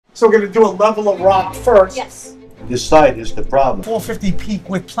So we're going to do a level of rock first. Yes. This side is the problem. 450 peak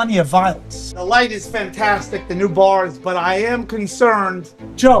with plenty of violence. The light is fantastic, the new bars, but I am concerned.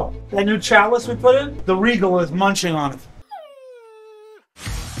 Joe, that new chalice we put in, the Regal is munching on it.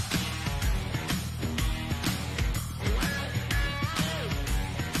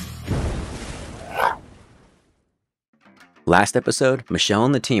 Last episode, Michelle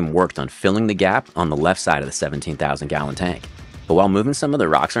and the team worked on filling the gap on the left side of the 17,000 gallon tank. But while moving some of the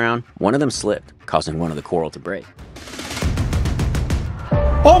rocks around, one of them slipped, causing one of the coral to break.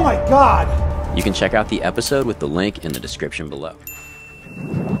 Oh my God! You can check out the episode with the link in the description below.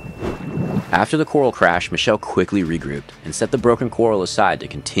 After the coral crash, Michelle quickly regrouped and set the broken coral aside to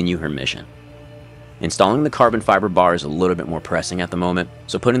continue her mission. Installing the carbon fiber bar is a little bit more pressing at the moment,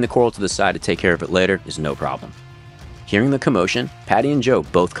 so putting the coral to the side to take care of it later is no problem. Hearing the commotion, Patty and Joe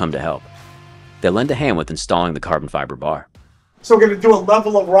both come to help. They lend a hand with installing the carbon fiber bar. So we're going to do a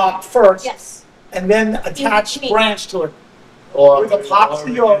level of rock first. Yes. And then attach branch to it. Or With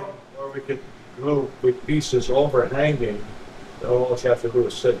epoxy or we could glue with pieces overhanging. All you have to do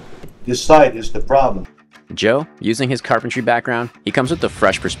is sit. This side is the problem. Joe, using his carpentry background, he comes with a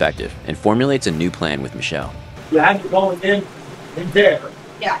fresh perspective and formulates a new plan with Michelle. You had it going in there.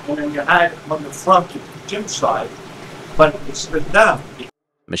 Yeah. And then you had it on the front, the gym side. But it's been down.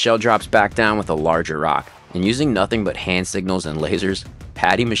 Michelle drops back down with a larger rock, and using nothing but hand signals and lasers,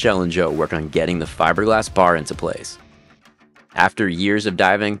 Patty, Michelle, and Joe work on getting the fiberglass bar into place. After years of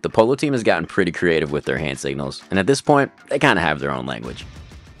diving, the Polo team has gotten pretty creative with their hand signals, and at this point, they kind of have their own language.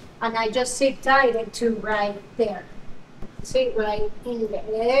 And I just sit tight it to right there. Sit right in there.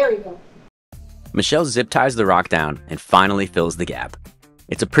 There you go. Michelle zip ties the rock down and finally fills the gap.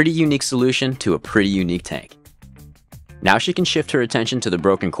 It's a pretty unique solution to a pretty unique tank. Now she can shift her attention to the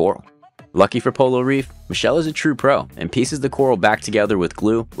broken coral. Lucky for Polo Reef, Michelle is a true pro and pieces the coral back together with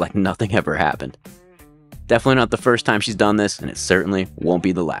glue like nothing ever happened. Definitely not the first time she's done this, and it certainly won't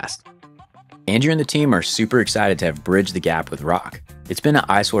be the last. Andrew and the team are super excited to have bridged the gap with rock. It's been an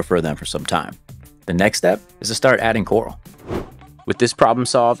eyesore for them for some time. The next step is to start adding coral. With this problem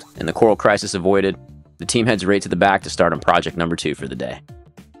solved and the coral crisis avoided, the team heads right to the back to start on project number 2 for the day.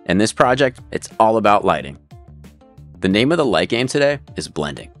 And this project, it's all about lighting. The name of the light game today is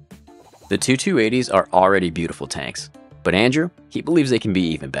blending. The two 280s are already beautiful tanks, but Andrew, he believes they can be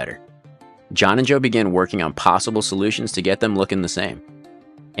even better. John and Joe begin working on possible solutions to get them looking the same.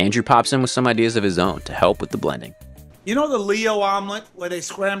 Andrew pops in with some ideas of his own to help with the blending. You know the Leo omelet where they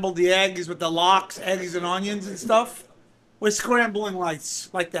scrambled the eggs with the lox, eggs and onions and stuff? We're scrambling lights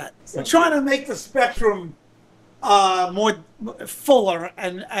like that. We're trying to make the spectrum more fuller,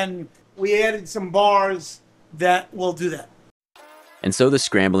 and we added some bars that will do that. And so the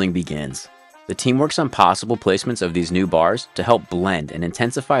scrambling begins. The team works on possible placements of these new bars to help blend and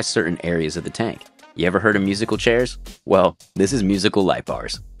intensify certain areas of the tank. You ever heard of musical chairs? Well, this is musical light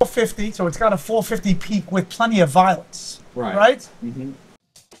bars. 450, so it's got a 450 peak with plenty of violence. Right? Mm-hmm.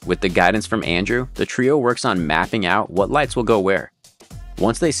 With the guidance from Andrew, the trio works on mapping out what lights will go where.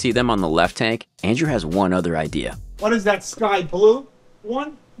 Once they see them on the left tank, Andrew has one other idea. What is that sky blue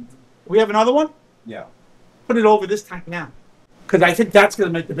one? We have another one? Yeah. Put it over this tank now, because I think that's going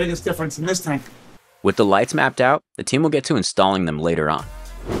to make the biggest difference in this tank. With the lights mapped out, the team will get to installing them later on.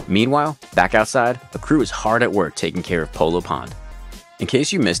 Meanwhile, back outside, the crew is hard at work taking care of Polo Pond. In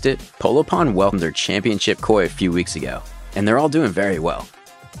case you missed it, Polo Pond welcomed their championship koi a few weeks ago, and they're all doing very well.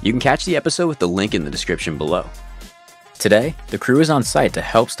 You can catch the episode with the link in the description below. Today, the crew is on site to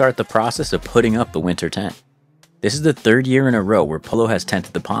help start the process of putting up the winter tent. This is the 3rd year in a row where Polo has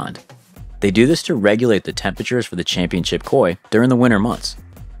tented the pond. They do this to regulate the temperatures for the championship koi during the winter months.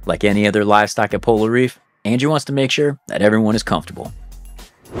 Like any other livestock at Polo Reef, Andrew wants to make sure that everyone is comfortable.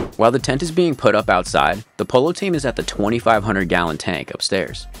 While the tent is being put up outside, the Polo team is at the 2,500 gallon tank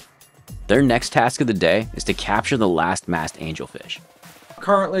upstairs. Their next task of the day is to capture the last masked angelfish.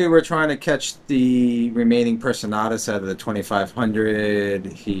 Currently, we're trying to catch the remaining Personatus out of the 2,500.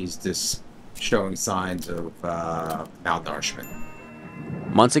 He's just showing signs of malnourishment.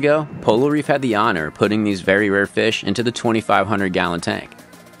 Months ago, Polo Reef had the honor of putting these very rare fish into the 2,500 gallon tank.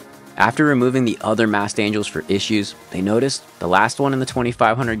 After removing the other masked angels for issues, they noticed the last one in the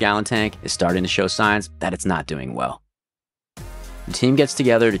 2,500 gallon tank is starting to show signs that it's not doing well. The team gets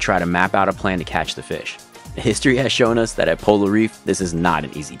together to try to map out a plan to catch the fish. History has shown us that at Polo Reef, this is not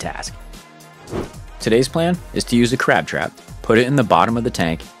an easy task. Today's plan is to use a crab trap, put it in the bottom of the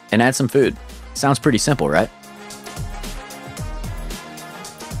tank, and add some food. Sounds pretty simple, right?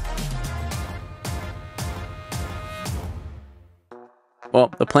 Well,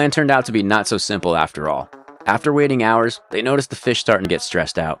 the plan turned out to be not so simple after all. After waiting hours, they noticed the fish starting to get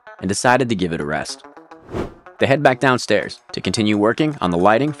stressed out and decided to give it a rest. They head back downstairs to continue working on the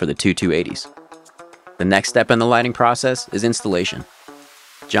lighting for the 2280s. The next step in the lighting process is installation.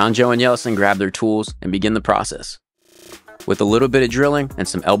 John, Joe, and Yeltsin grab their tools and begin the process. With a little bit of drilling and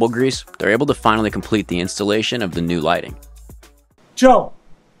some elbow grease, they're able to finally complete the installation of the new lighting. Joe,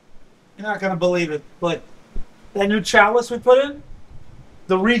 you're not going to believe it, but that new chalice we put in,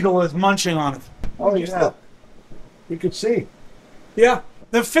 the Regal is munching on it. Oh, yeah. You could see. Yeah.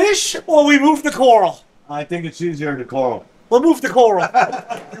 The fish, or we move the coral? I think it's easier to coral. We'll move the coral.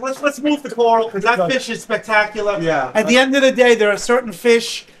 let's move the coral, because that fish is spectacular. Yeah. At the end of the day, there are certain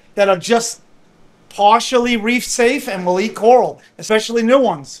fish that are just partially reef safe and will eat coral, especially new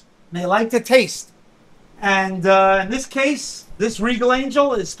ones. They like the taste. And in this case, this Regal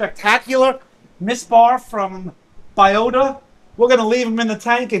Angel is spectacular. Miss Bar from Biota. We're going to leave him in the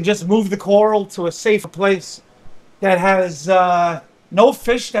tank and just move the coral to a safer place that has no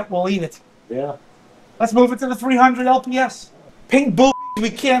fish that will eat it. Yeah. Let's move it to the 300 LPS. Pink boob, we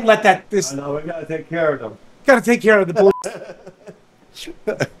can't let that. I know, we gotta take care of them. Gotta take care of the boob.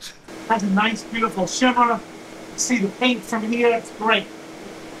 Has a nice, beautiful shimmer. See the paint from here, it's great.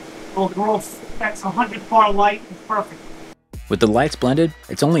 Will grow, that's 100 bar light, it's perfect. With the lights blended,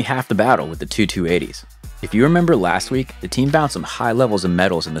 it's only half the battle with the 2280s. If you remember last week, the team found some high levels of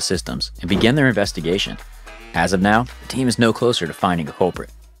metals in the systems and began their investigation. As of now, the team is no closer to finding a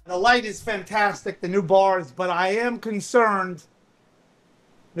culprit. The light is fantastic, the new bars, but I am concerned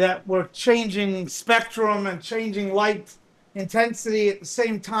that we're changing spectrum and changing light intensity at the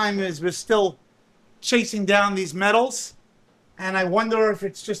same time as we're still chasing down these metals. And I wonder if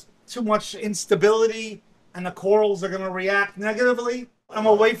it's just too much instability and the corals are going to react negatively. And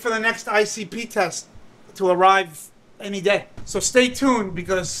we'll wait for the next ICP test to arrive any day. So stay tuned,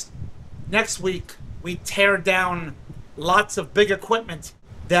 because next week we tear down lots of big equipment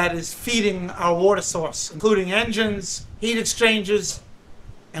that is feeding our water source, including engines, heat exchangers,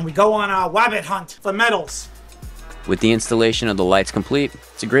 and we go on our wabbit hunt for metals. With the installation of the lights complete,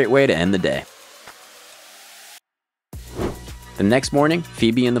 it's a great way to end the day. The next morning,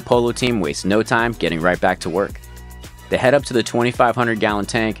 Phoebe and the Polo team waste no time getting right back to work. They head up to the 2,500-gallon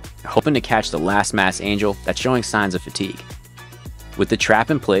tank, hoping to catch the last mass angel that's showing signs of fatigue. With the trap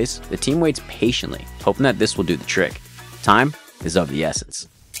in place, the team waits patiently, hoping that this will do the trick. Time is of the essence.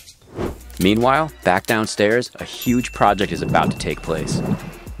 Meanwhile, back downstairs, a huge project is about to take place.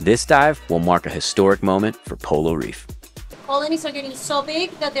 This dive will mark a historic moment for Polo Reef. Colonies are getting so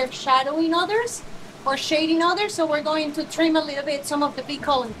big that they're shadowing others or shading others, so we're going to trim a little bit some of the big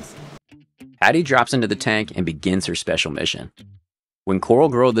colonies. Addie drops into the tank and begins her special mission. When coral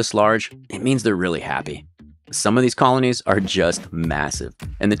grow this large, it means they're really happy. Some of these colonies are just massive,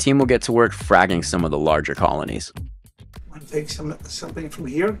 and the team will get to work fragging some of the larger colonies. Want to take something from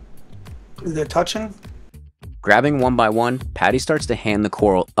here? They're touching. Grabbing one by one, Patty starts to hand the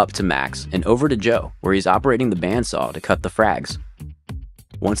coral up to Max and over to Joe, where he's operating the bandsaw to cut the frags.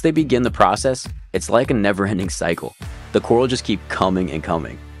 Once they begin the process, it's like a never-ending cycle. The coral just keep coming and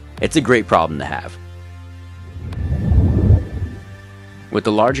coming. It's a great problem to have. With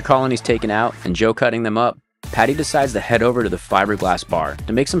the larger colonies taken out and Joe cutting them up, Patty decides to head over to the fiberglass bar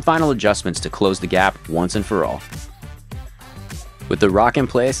to make some final adjustments to close the gap once and for all. With the rock in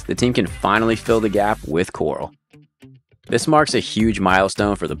place, the team can finally fill the gap with coral. This marks a huge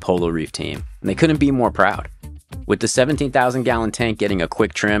milestone for the Polo Reef team, and they couldn't be more proud. With the 17,000-gallon tank getting a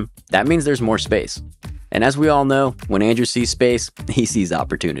quick trim, that means there's more space. And as we all know, when Andrew sees space, he sees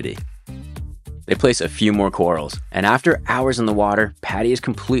opportunity. They place a few more corals, and after hours in the water, Patty is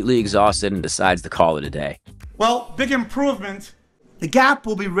completely exhausted and decides to call it a day. Well, big improvement. The gap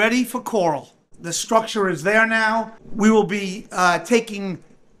will be ready for coral. The structure is there now. We will be taking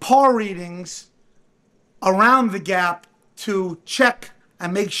par readings around the gap to check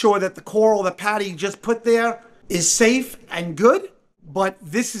and make sure that the coral that Patty just put there is safe and good. But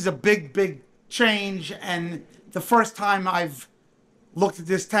this is a big, big change, and the first time I've looked at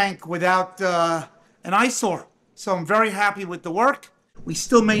this tank without an eyesore. So I'm very happy with the work. We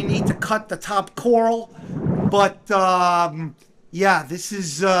still may need to cut the top coral, but yeah, this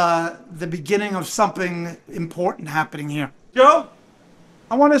is the beginning of something important happening here. Joe,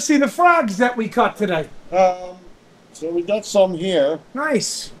 I want to see the frags that we cut today. So we got some here.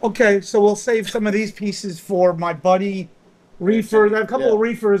 Nice. Okay, so we'll save some of these pieces for my buddy Reefer. There are a couple of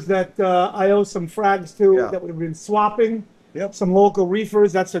reefers that I owe some frags to that we've been swapping. Yep. Some local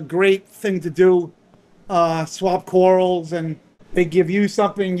reefers. That's a great thing to do. Swap corals, and they give you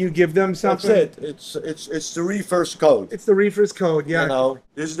something, you give them something. That's it. It's the reefers code. It's the reefers code, yeah. You know,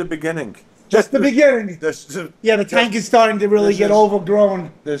 this is the beginning. Just the beginning. This is, Yeah, the tank is starting to really get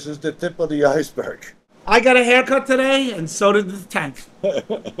overgrown. this is the tip of the iceberg. I got a haircut today, and so did the tank.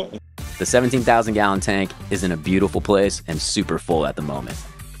 The 17,000 gallon tank is in a beautiful place and super full at the moment.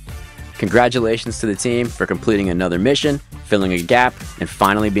 Congratulations to the team for completing another mission, filling a gap, and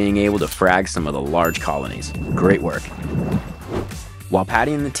finally being able to frag some of the large colonies. Great work. While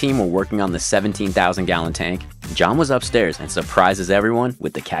Patty and the team were working on the 17,000 gallon tank, John was upstairs and surprises everyone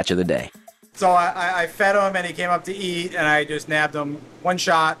with the catch of the day. So I fed him and he came up to eat and I just nabbed him one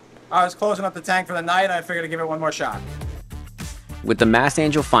shot. I was closing up the tank for the night and I figured to give it one more shot. With the mast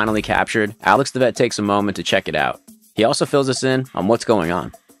angel finally captured, Alex the vet takes a moment to check it out. He also fills us in on what's going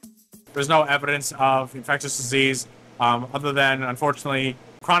on. There's no evidence of infectious disease other than, unfortunately,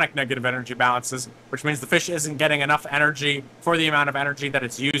 chronic negative energy balances, which means the fish isn't getting enough energy for the amount of energy that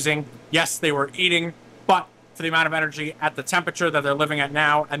it's using. Yes, they were eating, but for the amount of energy at the temperature that they're living at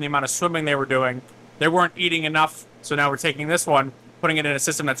now and the amount of swimming they were doing, they weren't eating enough. So now we're taking this one, putting it in a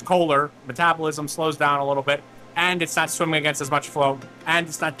system that's colder, metabolism slows down a little bit, and it's not swimming against as much flow, and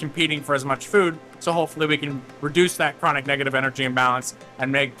it's not competing for as much food. So hopefully we can reduce that chronic negative energy imbalance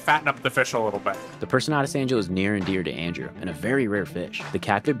and fatten up the fish a little bit. The Personatus angel is near and dear to Andrew, and a very rare fish. The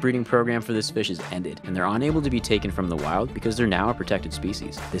captive breeding program for this fish is ended, and they're unable to be taken from the wild because they're now a protected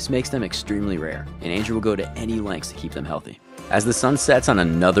species. This makes them extremely rare, and Andrew will go to any lengths to keep them healthy. As the sun sets on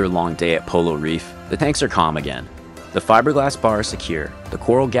another long day at Polo Reef, the tanks are calm again. The fiberglass bar is secure, the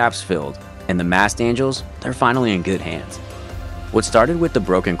coral gap's filled, and the mast angels, they're finally in good hands. What started with the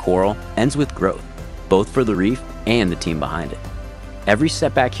broken coral ends with growth, both for the reef and the team behind it. Every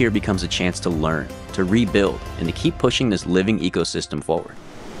setback here becomes a chance to learn, to rebuild, and to keep pushing this living ecosystem forward.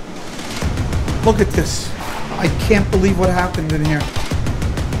 Look at this. I can't believe what happened in here.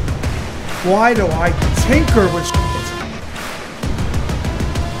 Why do I tinker with